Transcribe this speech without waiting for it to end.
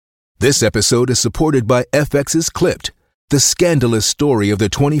This episode is supported by FX's Clipped, the scandalous story of the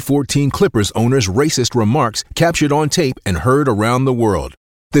 2014 Clippers owner's racist remarks captured on tape and heard around the world.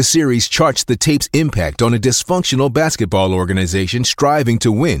 The series charts the tape's impact on a dysfunctional basketball organization striving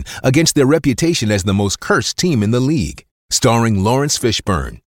to win against their reputation as the most cursed team in the league. Starring Lawrence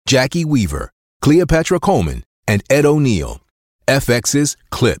Fishburne, Jackie Weaver, Cleopatra Coleman, and Ed O'Neill. FX's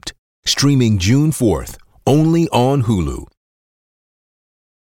Clipped, streaming June 4th, only on Hulu.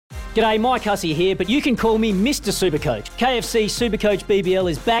 G'day, Mike Hussey here, but you can call me Mr. Supercoach. KFC Supercoach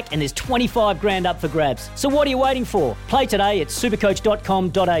BBL is back and there's 25 grand up for grabs. So what are you waiting for? Play today at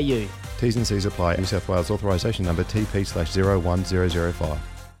supercoach.com.au. T's and C's apply. New South Wales authorisation number TP/01005.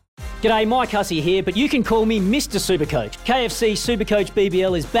 G'day, Mike Hussey here, but you can call me Mr. Supercoach. KFC Supercoach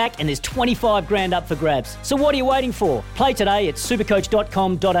BBL is back and there's 25 grand up for grabs. So what are you waiting for? Play today at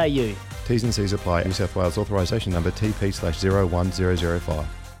supercoach.com.au. T's and C's apply. New South Wales authorisation number TP/01005.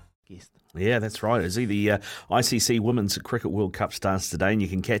 Yeah, that's right. Izzy, the ICC Women's Cricket World Cup starts today, and you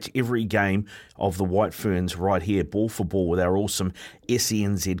can catch every game of the White Ferns right here, ball for ball, with our awesome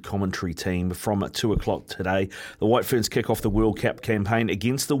SENZ commentary team from 2 o'clock today. The White Ferns kick off the World Cup campaign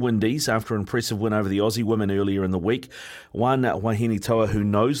against the Windies after an impressive win over the Aussie women earlier in the week. One Wahine Toa who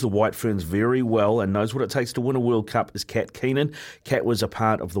knows the White Ferns very well and knows what it takes to win a World Cup is Kat Keenan. Kat was a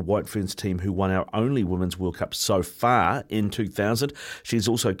part of the White Ferns team who won our only Women's World Cup so far in 2000. She's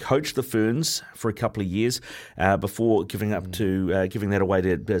also coached the Ferns for a couple of years before giving that away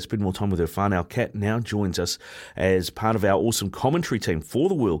to spend more time with her whānau. Kat now joins us as part of our awesome commentary team for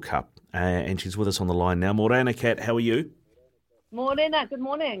the World Cup, and she's with us on the line now. Morena, Kat, how are you? Morena, good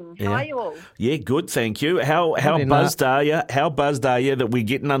morning. How are you all? Yeah, good, thank you. How buzzed are you? How buzzed are you that we're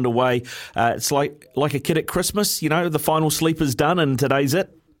getting underway? It's like a kid at Christmas, you know, the final sleep is done and today's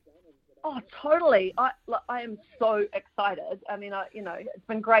it. Oh, totally. I am so excited. I mean, it's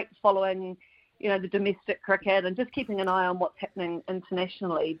been great following, the domestic cricket and just keeping an eye on what's happening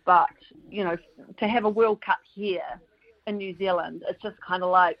internationally. But, to have a World Cup here in New Zealand, it's just kind of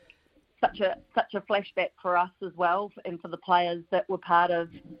like such a flashback for us as well, and for the players that were part of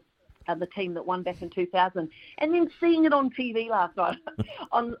the team that won back in 2000. And then seeing it on TV last night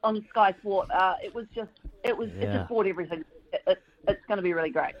on Sky Sport, it just brought everything. It's going to be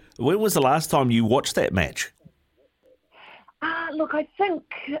really great. When was the last time you watched that match? Look, I think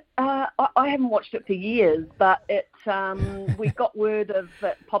I haven't watched it for years, but we got word of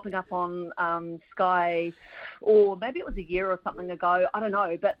it popping up on Sky, or maybe it was a year or something ago. I don't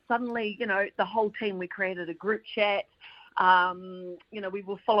know. But suddenly, the whole team, we created a group chat. We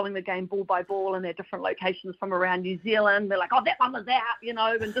were following the game ball by ball in their different locations from around New Zealand. They're like, oh, that one was out,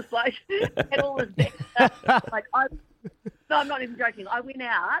 and just like had all this stuff. Like, no, I'm not even joking. I went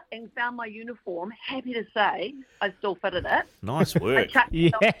out and found my uniform. Happy to say I still fitted it. Nice work.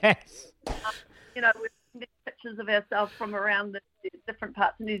 Yes. We're pictures of ourselves from around the different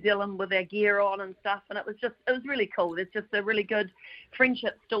parts of New Zealand with our gear on and stuff, and it was really cool. There's just a really good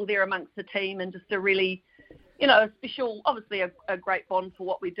friendship still there amongst the team, and just a really, a special, obviously a great bond for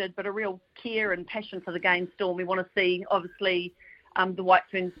what we did, but a real care and passion for the game still. And we want to see, obviously, the White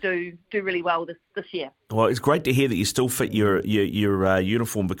Ferns do really well this year. Well, it's great to hear that you still fit your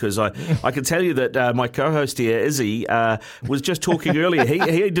uniform, because I can tell you that my co-host here, Izzy, was just talking earlier. He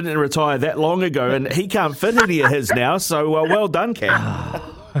didn't retire that long ago, and he can't fit any of his now. So well done, Kat.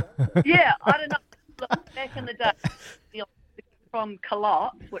 Yeah, I don't know. Look, back in the day, from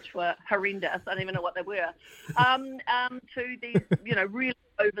culottes, which were horrendous, I don't even know what they were, to these, really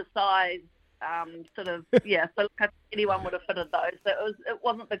oversized. So look, I think anyone would have fitted those. So it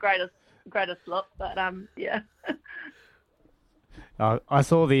wasn't the greatest look, but yeah. I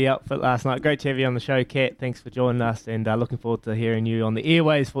saw the outfit last night. Great to have you on the show, Kat. Thanks for joining us, and looking forward to hearing you on the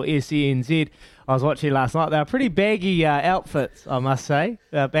airways for SENZ. I was watching last night. They were pretty baggy outfits, I must say.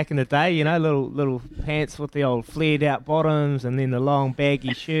 Back in the day, little pants with the old flared out bottoms, and then the long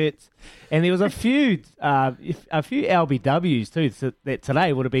baggy shirts. And there was a few LBWs too that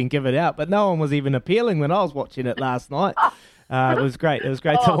today would have been given out, but no one was even appealing when I was watching it last night. It was great. It was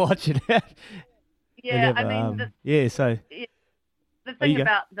great to watch it. Yeah, the thing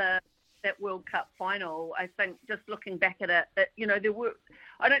about that World Cup final, I think, just looking back at it, I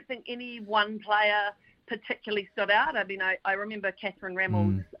don't think any one player particularly stood out. I mean, I remember Catherine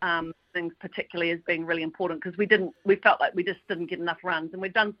Rammel's things particularly as being really important, because we felt like we just didn't get enough runs, and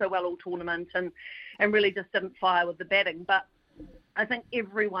we'd done so well all tournament and really just didn't fire with the batting. But I think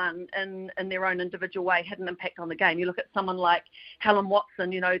everyone in their own individual way had an impact on the game. You look at someone like Helen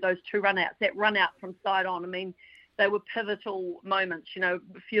Watson, those two run-outs, that run-out from side on. I mean, they were pivotal moments. A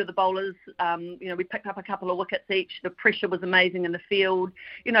few of the bowlers, we picked up a couple of wickets each. The pressure was amazing in the field.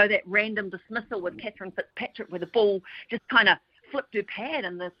 That random dismissal with Catherine Fitzpatrick where the ball just kind of flipped her pad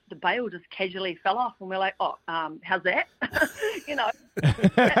and the bail just casually fell off. And we're like, how's that? It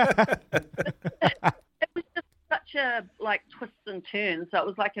was just such a, twists and turns. So it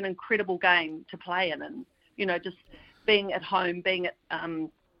was like an incredible game to play in. And, just being at home, being at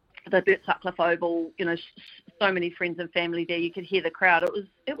the Bert Sutcliffe Oval, so many friends and family there. You could hear the crowd.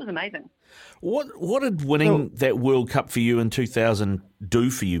 It was amazing. What did winning that World Cup for you in 2000 do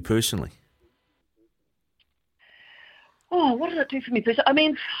for you personally? Oh, what did it do for me personally? I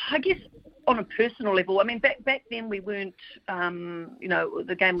mean, I guess on a personal level, I mean, back then we weren't,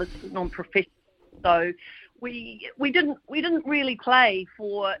 the game was non-professional, so we didn't really play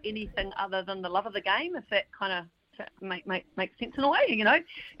for anything other than the love of the game, if that kind of makes sense in a way.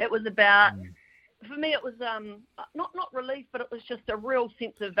 It was about, for me, it was not relief, but it was just a real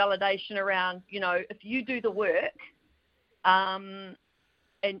sense of validation around, if you do the work, and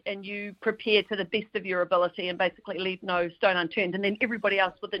you prepare to the best of your ability and basically leave no stone unturned, and then everybody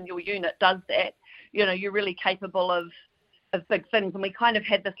else within your unit does that, you're really capable of big things. And we kind of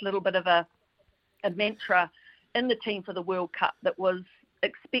had this little bit of a mantra in the team for the World Cup that was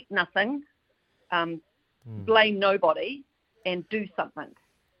expect nothing, blame nobody, and do something.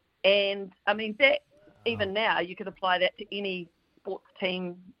 And I mean, that even now you could apply that to any sports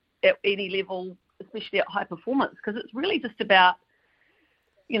team at any level, especially at high performance, because it's really just about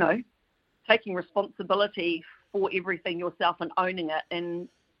taking responsibility for everything yourself and owning it, and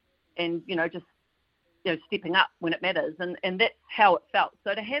just stepping up when it matters, and that's how it felt.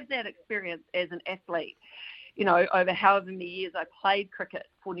 So to have that experience as an athlete, over however many years I played cricket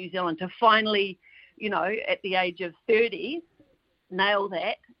for New Zealand, to finally, at the age of 30, nail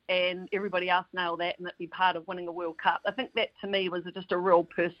that, and everybody else nail that, and it be part of winning a World Cup. I think that to me was just a real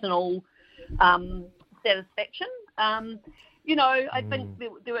personal satisfaction. I think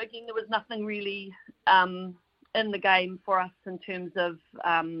there was nothing really in the game for us in terms of,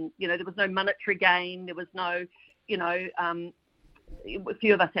 there was no monetary gain. There was no, a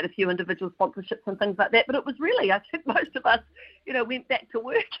few of us had a few individual sponsorships and things like that. But it was really, I think most of us, went back to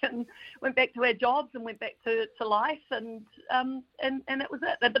work and went back to our jobs and went back to life, and that was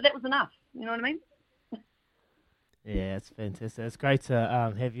it. But that was enough. You know what I mean? Yeah, it's fantastic. It's great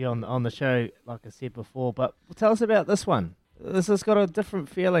to have you on the show, like I said before. But tell us about this one. This has got a different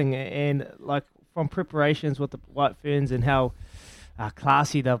feeling, and from preparations with the White Ferns and how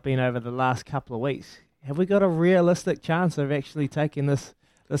classy they've been over the last couple of weeks. Have we got a realistic chance of actually taking this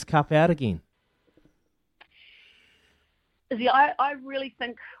cup out again? I really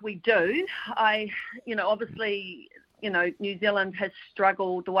think we do. Obviously, New Zealand has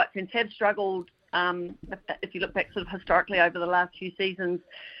struggled. The White Ferns have struggled. If you look back sort of historically over the last few seasons,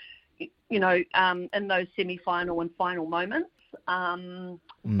 in those semi-final and final moments.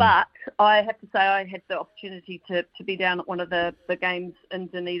 But I have to say I had the opportunity to be down at one of the games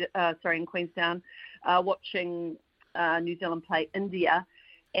in Queenstown, watching New Zealand play India,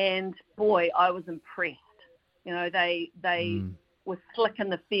 and boy, I was impressed. They were slick in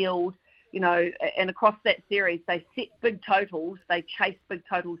the field, and across that series they set big totals, they chased big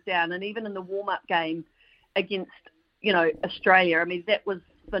totals down, and even in the warm-up game against Australia, I mean, that was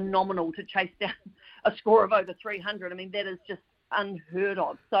phenomenal to chase down a score of over 300. I mean, that is just unheard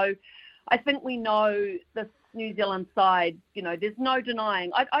of. So I think we know this New Zealand side, there's no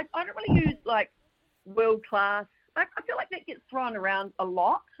denying. I don't really use world class. I feel like that gets thrown around a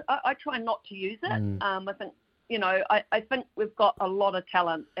lot. I try not to use it. I think, I think we've got a lot of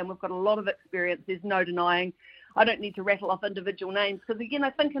talent and we've got a lot of experience. There's no denying. I don't need to rattle off individual names because, again, I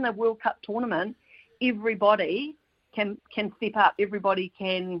think in a World Cup tournament, everybody can step up. Everybody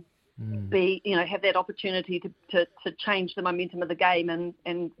can be, have that opportunity to change the momentum of the game,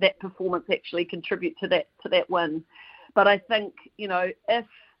 and that performance actually contribute to that win. But I think, if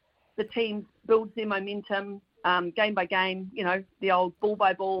the team builds their momentum game by game, the old ball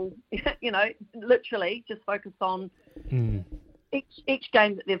by ball, literally just focus on each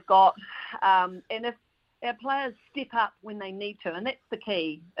game that they've got, and if our players step up when they need to, and that's the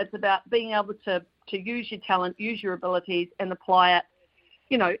key. It's about being able to use your talent, use your abilities, and apply it,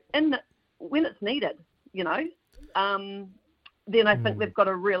 when it's needed, then I think they've got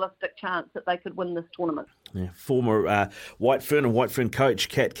a realistic chance that they could win this tournament. Yeah, former White Fern and White Fern coach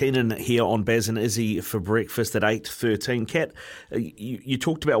Kat Keenan here on Baz and Izzy for breakfast at 8:13. Kat, you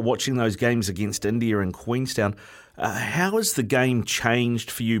talked about watching those games against India and Queenstown. How has the game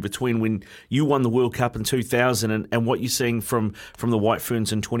changed for you between when you won the World Cup in 2000 and what you're seeing from the White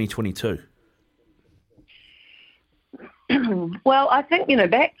Ferns in 2022? Well, I think,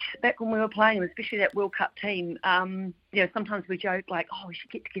 back when we were playing, especially that World Cup team, sometimes we joke like, oh, we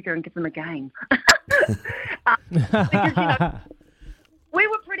should get together and give them a game. Because, we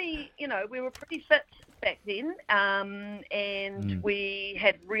were pretty fit back then, and we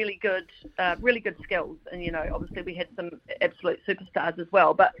had really good skills, and obviously we had some absolute superstars as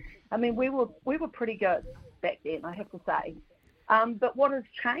well. But I mean, we were pretty good back then, I have to say. But what has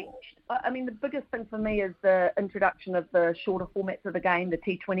changed? I mean, the biggest thing for me is the introduction of the shorter formats of the game, the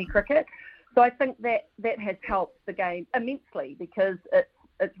T20 cricket. So I think that has helped the game immensely because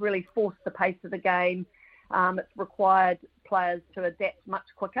it's really forced the pace of the game. It's required players to adapt much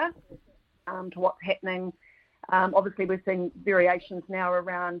quicker to what's happening. Obviously, we're seeing variations now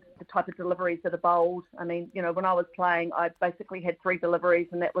around the type of deliveries that are bowled. I mean, when I was playing, I basically had 3 deliveries,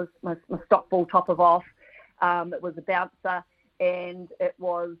 and that was my stop ball top of off. It was a bouncer, and it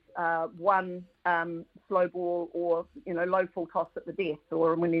was one slow ball or, low full toss at the death,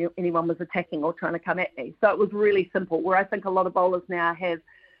 or when anyone was attacking or trying to come at me. So it was really simple, where I think a lot of bowlers now have,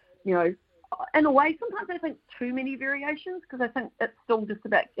 in a way, sometimes I think too many variations, because I think it's still just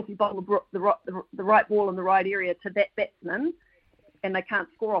about if you bowl the right ball in the right area to that batsman and they can't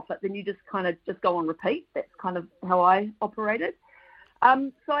score off it, then you just kind of just go on repeat. That's kind of how I operated.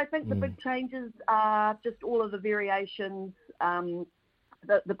 So I think the big changes are just all of the variations,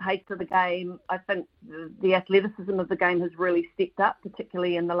 the pace of the game. I think the athleticism of the game has really stepped up,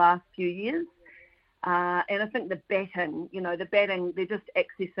 particularly in the last few years. And I think the batting, they're just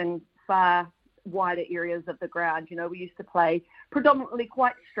accessing far wider areas of the ground. We used to play predominantly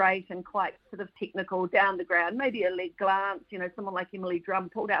quite straight and quite sort of technical down the ground, maybe a leg glance. Someone like Emily Drum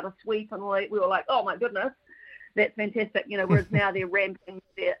pulled out a sweep and we were like, oh my goodness, that's fantastic. Whereas now they're ramping,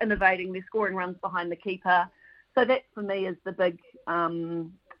 they're innovating, they're scoring runs behind the keeper. So that for me is the big,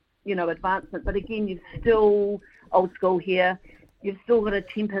 advancement. But again, you've still, old school here, you've still got to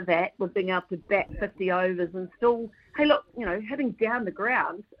temper that with being able to bat 50 overs and still, hey, look, hitting down the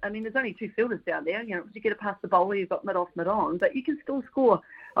ground. I mean, there's only 2 fielders down there. You get it past the bowler, you've got mid-off, mid-on. But you can still score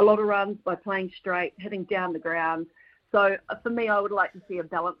a lot of runs by playing straight, hitting down the ground. So for me, I would like to see a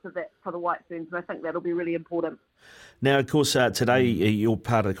balance of that for the White Ferns, and I think that'll be really important. Now, of course, today you're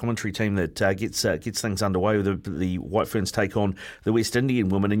part of the commentary team that gets things underway with the White Ferns take on the West Indian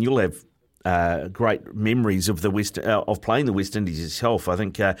women, and you'll have great memories of of playing the West Indies yourself. I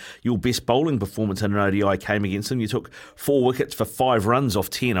think your best bowling performance in an ODI came against them. You took 4 wickets for 5 runs off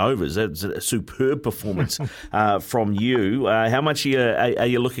 10 overs. That's a superb performance from you. How much are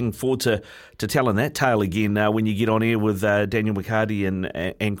you looking forward to telling that tale again when you get on air with Daniel McHardy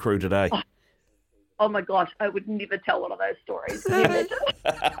and crew today? Oh my gosh, I would never tell one of those stories. Can you imagine?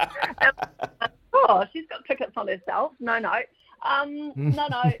 She's got tickets on herself. No.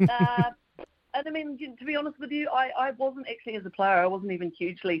 And I mean, to be honest with you, I wasn't actually, as a player, I wasn't even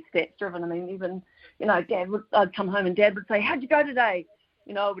hugely stats driven. I mean, even, I'd come home and Dad would say, how'd you go today?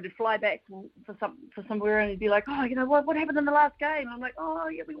 I would fly back for somewhere and he'd be like, oh, what happened in the last game? And I'm like, oh,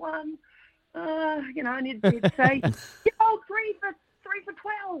 yeah, we won. And he'd say, 3 for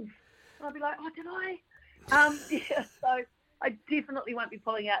 12. And I'd be like, oh, did I? So I definitely won't be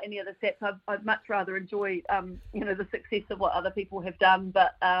pulling out any of the stats. I'd much rather enjoy, the success of what other people have done.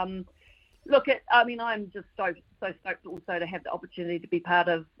 But I'm just so stoked also to have the opportunity to be part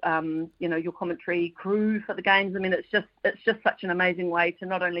of, your commentary crew for the games. I mean, it's just such an amazing way to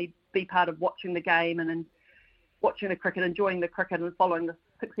not only be part of watching the game and watching the cricket, enjoying the cricket and following the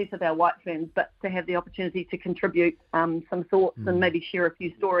success of our White Ferns, but to have the opportunity to contribute some thoughts and maybe share a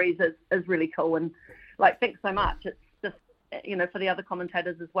few stories is really cool. And thanks so much. It's just, for the other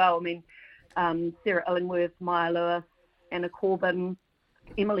commentators as well. I mean, Sarah Illingworth, Maya Lewis, Anna Corbin,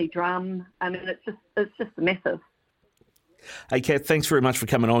 Emily Drum. I mean, it's just massive. Hey, Kat, thanks very much for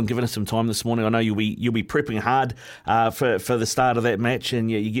coming on, giving us some time this morning. I know you'll be prepping hard for the start of that match, and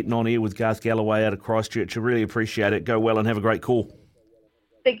you're getting on air with Garth Galloway out of Christchurch. I really appreciate it. Go well and have a great call.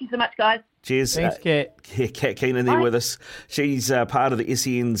 Thank you so much, guys. Cheers. Thanks, Kat. Kat Keenan there with us. She's part of the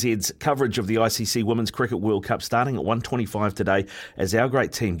SENZ's coverage of the ICC Women's Cricket World Cup starting at 1:25 today as our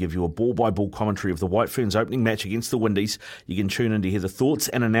great team give you a ball-by-ball commentary of the White Ferns opening match against the Windies. You can tune in to hear the thoughts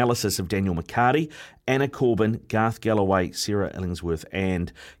and analysis of Daniel McHardy, Anna Corbin, Garth Galloway, Sarah Illingsworth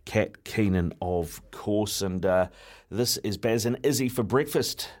and Kat Keenan, of course. And this is Baz and Izzy for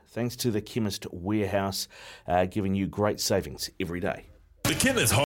breakfast. Thanks to the Chemist Warehouse, giving you great savings every day. The Chemist